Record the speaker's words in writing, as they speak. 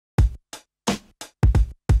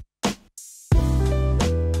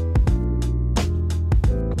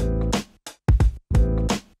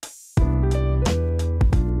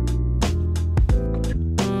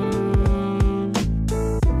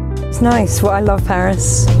It's nice. Well, I love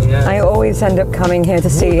Paris. Yeah. I always end up coming here to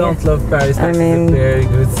see. I don't love Paris. I mean, it's a very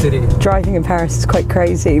good city. Driving in Paris is quite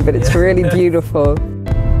crazy, but it's really beautiful.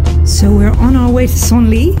 So we're on our way to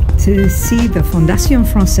Senlis to see the Fondation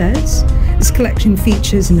Francès. This collection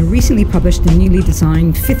features in the recently published and newly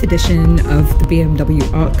designed 5th edition of the BMW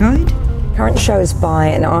Art Guide. Current show is by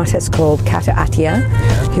an artist called Kader Attia,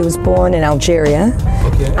 who was born in Algeria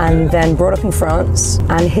and then brought up in France.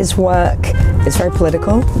 And his work is very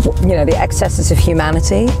political, you know, the excesses of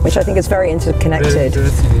humanity, which I think is very interconnected.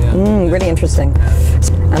 Really interesting.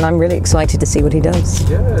 And I'm really excited to see what he does.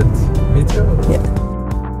 Good, me too. Yeah.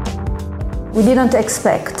 We didn't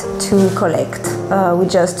expect to collect, we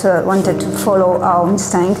just wanted to follow our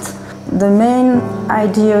instinct. The main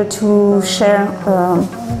idea to share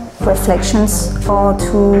reflections or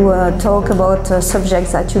to talk about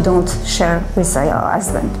subjects that you don't share with your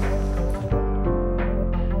husband.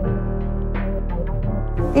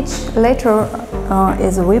 Each letter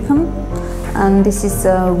is a weapon, and this is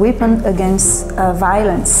a weapon against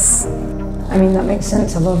violence. I mean, that makes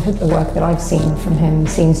sense. A lot of the work that I've seen from him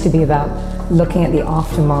seems to be about looking at the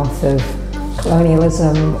aftermath of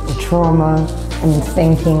colonialism or trauma and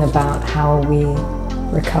thinking about how we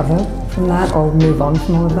recover from that or move on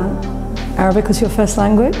from all of that. Arabic was your first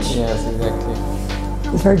language? Yes,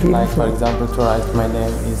 exactly. It's very beautiful. Like, for example, to write my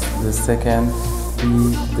name is the second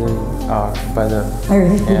B-D-R, Badr. Oh,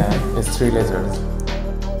 really? Yeah, it's 3 letters.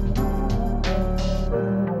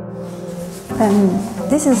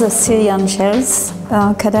 This is the Syrian shells.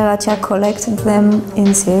 Kader Attia collected them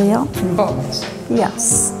in Syria. Bombs.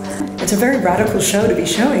 Yes. It's a very radical show to be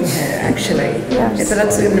showing here, actually. Yes. But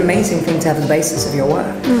that's an amazing thing to have the basis of your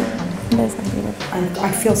work. Yes, beautiful. And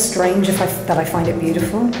I feel strange that I find it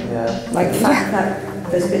beautiful. Yeah. Like the fact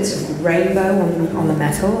that there's bits of rainbow on the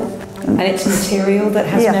metal, and it's material that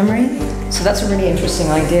has memory. So that's a really interesting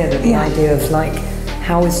idea, that the idea of like,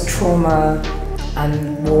 how is trauma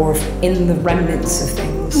and war in the remnants of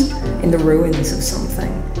things, in the ruins of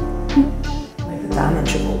something, like the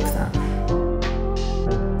damage of all of that.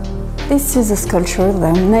 This is a sculpture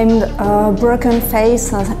named Broken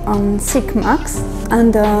Face on Sick Marks,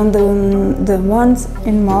 and the ones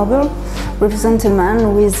in marble represent a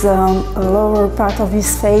man with a lower part of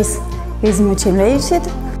his face is mutilated.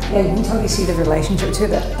 Yeah, you can totally see the relationship to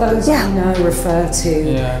that. Those I know refer to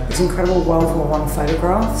these incredible World War I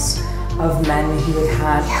photographs of men who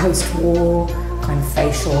had had post-war kind of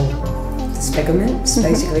facial disfigurements,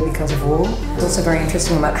 basically because of war. It's also very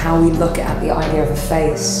interesting about how we look at the idea of a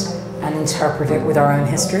face and interpret it with our own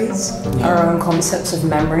histories, our own concepts of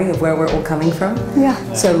memory of where we're all coming from.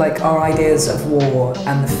 So like our ideas of war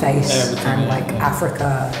and the face and like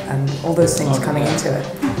Africa and all those things coming into it.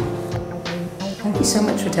 Thank you so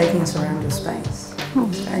much for taking us around your space. Oh,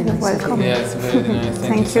 it's very you're nice. welcome. Yeah, it's very nice.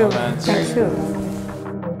 Thank you so much. Thank you.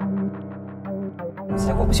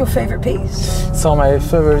 So what was your favourite piece? So my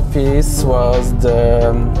favorite piece was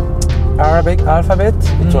the Arabic alphabet.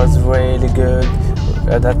 It was really good.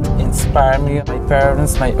 That inspired me, my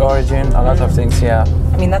parents, my origin, a lot of things, I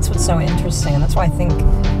mean, that's what's so interesting, and that's why I think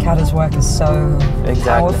Kader's work is so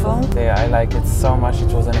powerful. Yeah, I like it so much.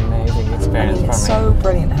 It was an amazing experience for me. It's so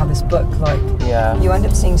brilliant how this book, like, you end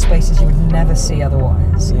up seeing spaces you would never see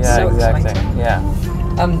otherwise. It's so exactly.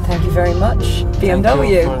 exciting. Thank you very much,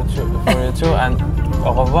 BMW. Thank you for you too, and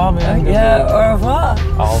au revoir, BMW. Au revoir.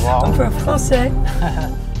 Au revoir. Un peu français.